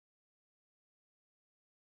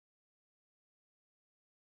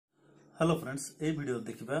Hello friends, ए video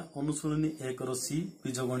देखिबा अनुसूलनी 1 रो सी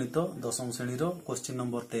बीजगणित दशम श्रेणी रो क्वेश्चन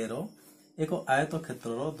नंबर 13। एक आयत क्षेत्र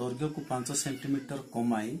दैर्घ्य को 5 सेंटीमीटर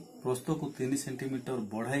कमाई प्रस्थ को 3 सेंटीमीटर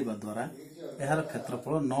बढ़ाइबा द्वारा एहार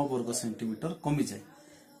क्षेत्रफल 9 वर्ग सेंटीमीटर कमी जाए।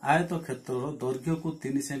 आयत क्षेत्र दैर्घ्य को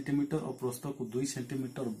 3 सेंटीमीटर और प्रस्थ को 2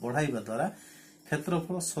 सेंटीमीटर बढ़ाइबा द्वारा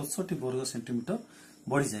क्षेत्रफल 67 वर्ग सेंटीमीटर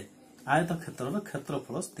बढ़ी जाए। आयत क्षेत्र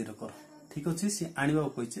क्षेत्रफल स्थिर कर। ठीक अच्छे, सी आनिबा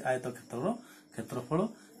कहिछि आयत क्षेत्र क्षेत्रफल।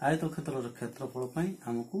 आयत क्षेत्र क्षेत्रफल पई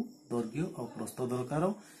हमकु दैर्घ्य और प्रस्थ दरकार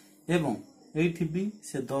एवं एठी भी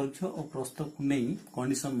से दैर्घ्य और प्रस्थ को नहीं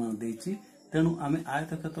कंडीशन मान देछि। तेनु आमे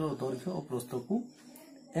आयत क्षेत्र दैर्घ्य और प्रस्थ को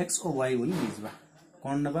x और y बोली निजबा।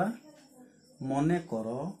 कोन नबा मने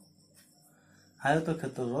करो आयत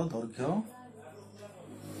क्षेत्र दैर्घ्य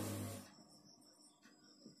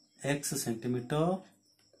x सेंटीमीटर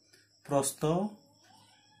प्रस्थ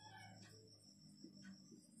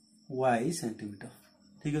y सेंटीमीटर।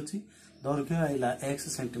 ठीक अच्छे, दैर्घ्य आइला x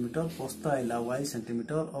सेंटीमीटर प्रस्थ आइला y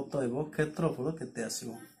सेंटीमीटर। अतएव क्षेत्रफल केते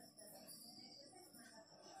आसीबो?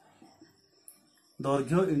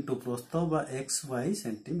 दैर्घ्य इंटू प्रस्थ बा xy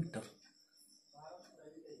सेंटीमीटर,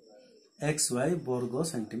 xy वर्ग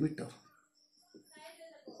सेंटीमीटर।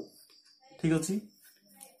 ठीक अच्छे,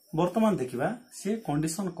 वर्तमान देखिबा से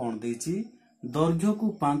कंडीशन कोन देछि। दैर्घ्य को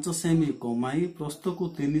 5 सेमी कमाई प्रस्थ को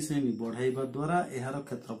 3 सेमी बढ़ाइबा द्वारा एहार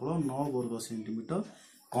क्षेत्रफल 9 वर्ग सेंटीमीटर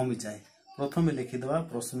कमी जाए। प्रथम लिखिदवा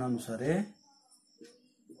प्रश्नानुसार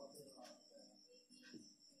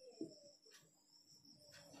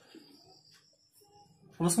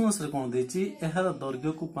कौन देछि एहार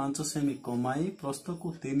दैर्घ्य को 5 सेमी कमाई प्रस्थ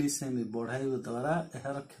को 3 सेमी बढ़ाइबा द्वारा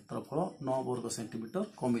एहार क्षेत्रफल 9 वर्ग सेंटीमीटर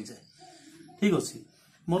कमी जाए। ठीक अछि,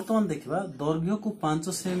 वर्तमान देखिबा दैर्घ्य को 5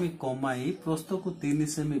 सेमी कमाई प्रस्थ को 3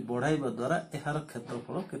 सेमी बढ़ाइबा द्वारा एहार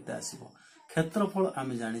क्षेत्रफल केते आसीबो? क्षेत्रफल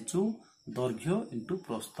आमे जानिचु दैर्घ्य इंटू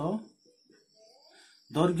प्रस्थ।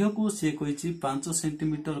 दैर्घ्य को से कहिछि 5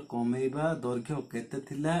 सेंटीमीटर कमेइबा। दैर्घ्य केते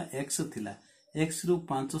थिला? x थिला। x रु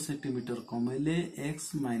 5 सेंटीमीटर कमेइले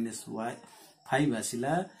x माइनस y 5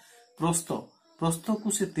 आसिला। प्रस्थ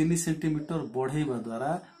को से 3 सेंटीमीटर बढ़ाइबा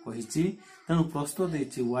द्वारा कहिछि। तेनु प्रस्थ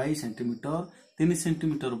देछि y centimetre, 3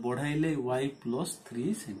 centimetre बढ़ाइले y plus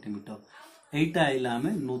 3 centimetre. एटा आइला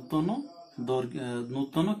हमें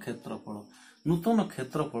नूतन क्षेत्रफल। नूतन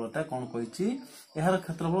क्षेत्रफलटा कौन कहिछि? एहार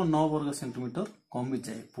क्षेत्रफल 9 वर्ग सेंटीमीटर कमी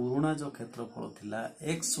जाए। पुराना जो क्षेत्रफल थिला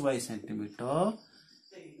xy सेंटीमीटर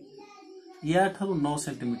या ठारू 9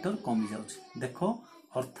 सेंटीमीटर कमी जाउछि। देखो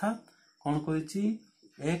अर्थात कौन कहिछि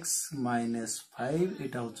x माइनस 5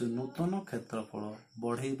 एटा होछि नूतन क्षेत्रफल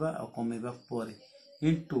बढ़ाइबा और कमेइबा परे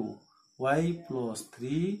into y plus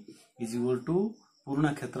 3 is equal to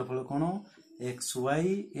पुराना क्षेत्रफल कौन xy।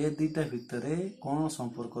 ए दुईटा भितरे कौन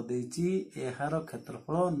संपर्क देछि? एहार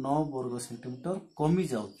क्षेत्रफल 9 वर्ग सेंटीमीटर कमी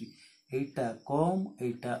जाउछि। एटा कम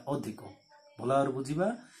एटा अधिक। भलार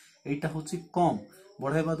बुझिबा, एटा होछि कम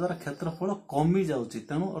बढ़ाइबा द्वारा क्षेत्रफल कमी जाउछि।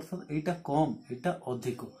 तेनु अर्थात एटा कम एटा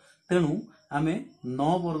अधिक। तेनु आमे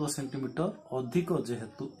 9 वर्ग सेंटीमीटर अधिक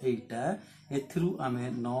जेहेतु एटा एथिरु आमे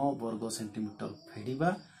 9 वर्ग सेंटीमीटर फेडिबा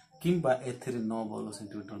किंबा एथिरे 9 वर्ग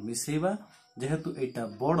सेंटीमीटर मिसेइबा। जेहेतु एटा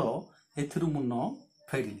बड़ो एथिरु मु 9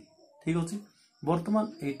 फेडिली। ठीक अछि,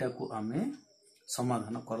 वर्तमान एटा को आमे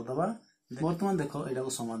समाधान कर दबा। वर्तमान देखो एटा को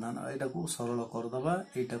समाधान एटा को सरल कर दबा।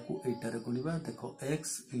 एटा को एटा रे गुनिबा। देखो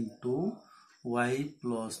x into y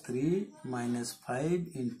plus 3 minus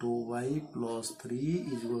 5 into y plus 3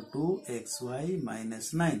 is equal to xy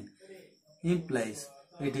minus 9 implies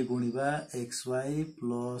eighty गुनिबा xy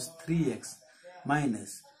plus 3x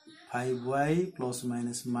minus 5y plus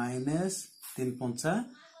minus minus 3 पंचा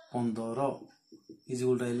 15 इज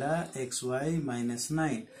इक्वल रहिला xy माइनस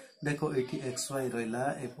 9। देखो एठी xy रहिला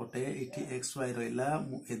एपटे एठी xy रहिला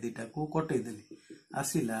मु ए दिटा को कटै देली।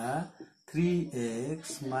 आसिला 3x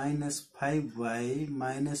minus 5y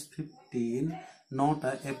minus 15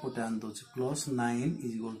 NOTA एपटे आन दोछि प्लस 9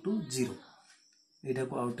 इज इक्वल टू 0। एटा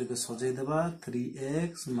को आउट के सजाई देबा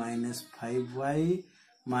 3x minus 5y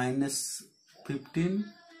minus 15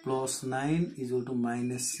 plus 9 is equal to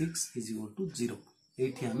minus 6 is equal to 0।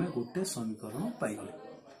 एठी हमें गोटे समीकरण पाई गले।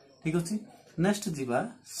 ठीक अछि, नेक्स्ट जीवा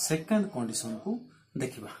सेकंड कंडीशन को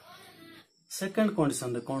देखिबा। सेकंड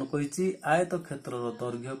कंडीशन रे कोन कहिछि आयत क्षेत्र रो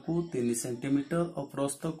दैर्घ्य को 3 सेंटीमीटर और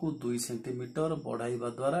प्रस्थ को 2 सेंटीमीटर बढ़ाइबा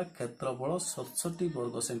द्वारा क्षेत्रफल 67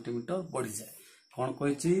 वर्ग सेंटीमीटर बढ़ी जाए। कोन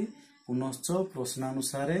कहिछि पुनश्च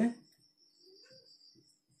प्रश्नानुसार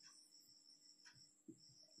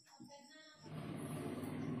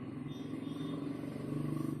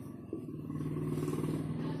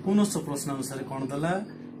पुनश्च प्रश्नानुसार कौन दला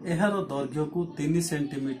एहार दैर्घ्य को 3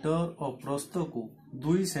 सेंटीमीटर और प्रस्थ को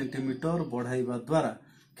 2 सेंटीमीटर बढ़ाइबा द्वारा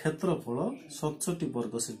क्षेत्रफल 67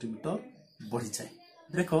 वर्ग सेंटीमीटर बढ़ी जाए।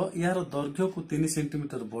 देख यार दैर्घ्य को 3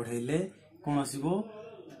 सेंटीमीटर बढ़ेले कौन आसीबो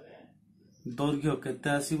दैर्घ्य केते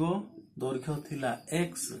आसीबो दैर्घ्य थिला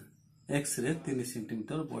x रे 3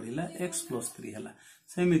 सेंटीमीटर बढ़िला x + 3 हला।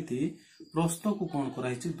 सेमिति प्रस्थ को कौन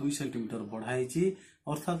कराइछि 2 सेंटीमीटर बढ़ाइछि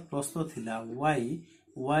अर्थात प्रस्थ थिला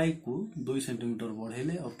y को 2 सेंटीमीटर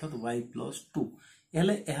बढ़ेले अर्थात y + 2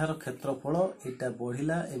 हेले एहार क्षेत्रफल एटा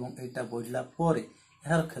बढ़िला एवं एटा बढ़िला परे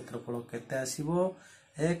एहार क्षेत्रफल केते आसीबो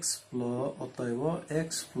अतएव x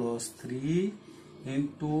 + 3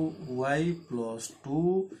 into y + 2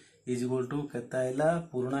 is equal to केते आइला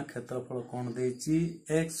पुराना क्षेत्रफल कौन देछि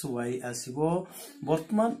x y आसीबो।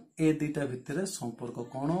 वर्तमान ए दुईटा भितर संपर्क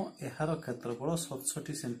कौन एहार क्षेत्रफल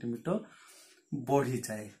 67 सेंटीमीटर बढ़ी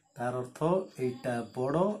जाए तार अर्थ एटा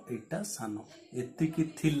बड़ एटा सान एतिकी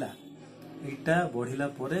थिला एटा बढ़िला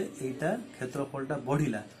परे एटा क्षेत्रफलटा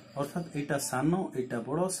बढ़िला अर्थात एटा सान एटा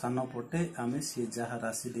बड़ सान पटे आमे से जहा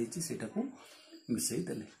राशि देछि सेटा को मिसई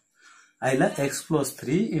देले आइला x +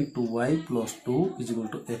 3 into y + 2 is equal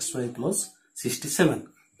to xy + 67।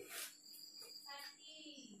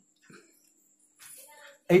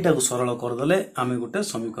 एटा को सरल कर दले आमे गोटे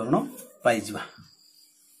समीकरण पाई जिबा।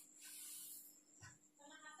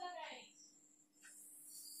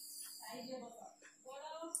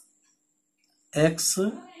 x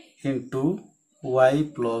into y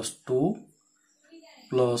 + 2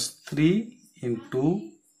 + 3 into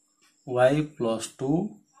y + 2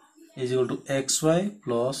 is equal to xy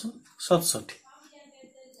 + 67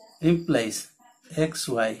 implies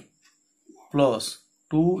xy plus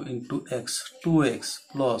 2 into x 2x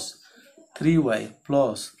plus 3y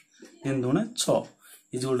plus 3 दूने 6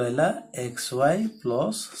 is equal to xy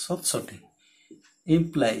plus 67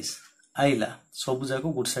 implies आइला सब जाको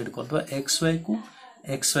गुड साइड कर दबा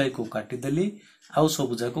xy को काटी देली आउ सब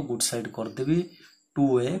जाको गुड साइड कर देबी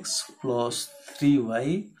 2x plus 3y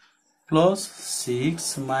plus 6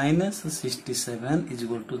 minus 67 is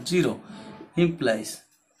equal to 0 implies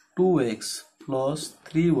 2x plus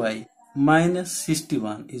 3y minus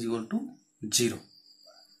 61 is equal to 0।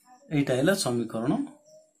 एटा हैला समीकरण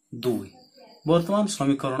 2। वर्तमान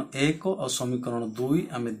समीकरण 1 और समीकरण 2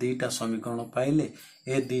 आमे दुईटा समीकरण पाइले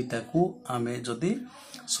ए दुईटा को आमे जदि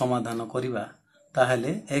समाधान करिबा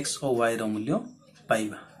ताहले x और y रो मूल्य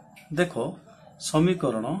पाइबा। देखो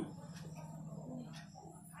समीकरण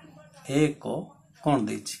 1 कौन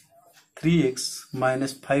देछि 3x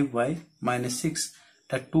minus 5y minus 6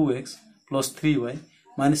 ता 2x plus 3y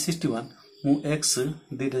minus 61 मु x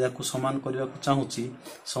दुईटा जाको समान करबा को चाहूची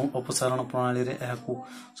अपसारण प्रणाली रे एहा को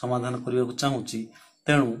समाधान करबा को चाहूची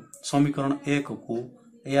तेणु समीकरण 1 को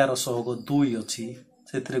यार सहग 2 अछि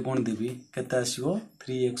सेतरे गुण देबी केते आसीबो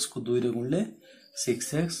 3x को 2 रे गुणले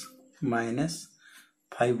 6x minus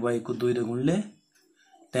 5y को 2 रे गुणले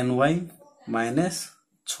 10y minus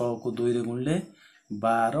 6 को 2 रे गुणले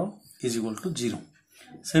 12 is equal to 0।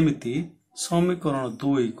 सेमिति समीकरण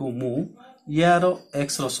 2 को मु यार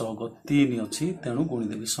x रो सहग 3 अछि तेणु गुणी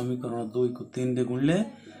देबी समीकरण 2 को 3 रे गुणले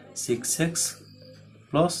 6x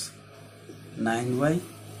plus 9y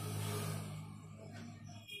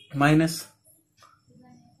minus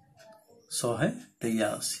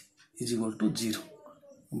 183 is equal to 0।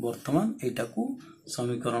 वर्तमान एटा को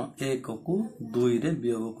समीकरण 1 को 2 रे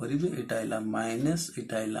वियोग करिवे एटा आइला माइनस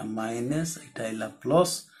एटा आइला माइनस एटा आइला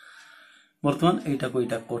प्लस वर्तमान एटा को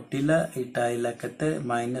एटा कटिला एटा आइला केते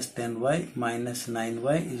 -10y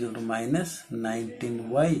 -9y is equal to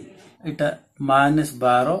 -19y Etah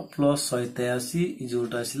 -12 plus 183 is equal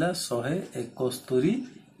to आसिला 171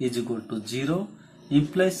 is equal to 0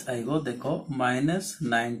 implies iGo देखो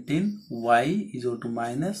 -19y is equal to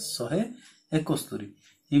 -171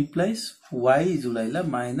 implies y is equal Ayla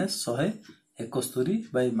 -171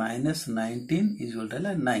 by -19 is equal to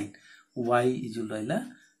 9 y is equal आइला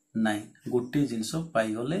 9 गोटे जिंस पाई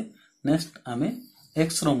गले। Next आमे x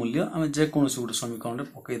रो मूल्य आमे जे कोनोसी गोटे समीकरण रे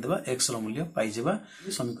पकई देबा x रो मूल्य पाई जेबा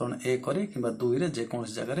समीकरण 1 रे किबा 2 रे जे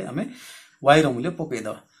कोनोसी जगह रे आमे y रो मूल्य पकई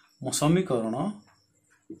देबा मो समीकरण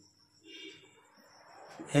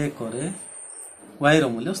 1 रे y रो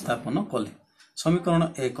मूल्य स्थापन कले समीकरण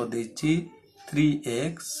 1 देछि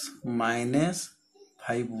 3x minus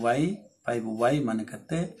 5y माने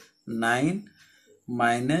कते 9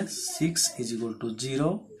 minus 6 is equal to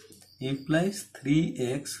 0 implies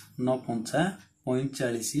 3x 9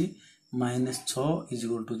 45 minus 6 is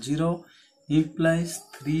equal to 0 implies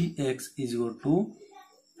 3x is equal to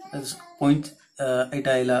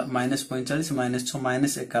Etah Ayla -45 minus 6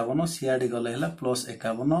 minus 51 सियाडी गले हला plus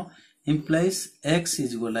 51 implies x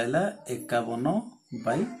is equal Ayla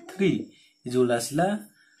 51/3 is equal आसिला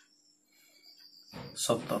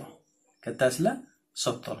 17 केते आसिला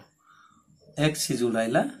 70 x जोड़ा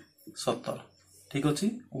आइला 70 ठीक अछि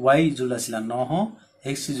y जोड़ा आसिला 9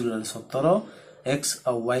 x जोड़ा 17 x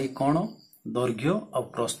आ y कोण दैर्घ्य आ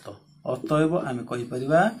प्रस्थ अतएव आमे कहि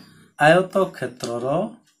परिबा आयत क्षेत्रर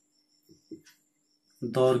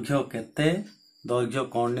दैर्घ्य केते दैर्घ्य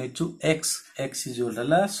कोण नेचु x x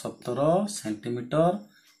जोड़ा 17 सेंटीमीटर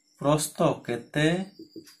प्रस्थ केते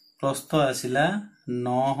प्रस्थ आसिला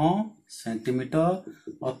 9 सेंटीमीटर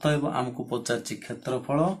अतएव आमको पचारछि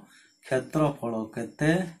क्षेत्रफल क्षेत्रफल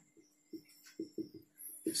केते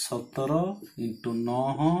 17 इंटू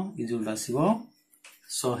 9 इजोल आसीबो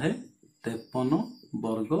 153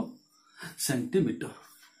 वर्ग सेंटीमीटर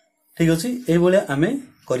ठीक अछि एई बोले आमे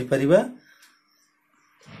करि परिबा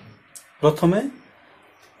प्रथमे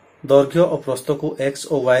दैर्घ्य और प्रस्थ को x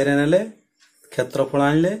और y रे नेले क्षेत्रफल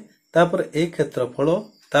आनले तापर ए क्षेत्रफल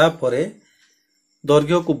तापरे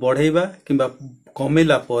दैर्घ्य को बढ़ेबा किंबा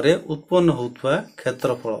कमेला परे उत्पन्न होतवा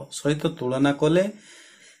क्षेत्रफल सहित तुलना कले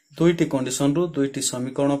दुईटी कंडीशन रु दुईटी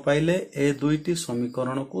समीकरण पाइले ए दुईटी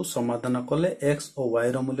समीकरण को समाधान कले x और y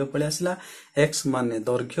रो मूल्य पळे आसिला x माने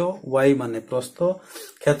दैर्घ्य y माने प्रस्थ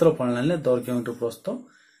क्षेत्रफल आनले दैर्घ्य इंटू प्रस्थ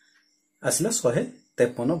आसिला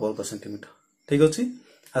 153 वर्ग सेंटीमीटर ठीक अछि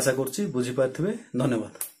आशा करछि बुझी पाथिबे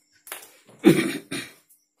धन्यवाद।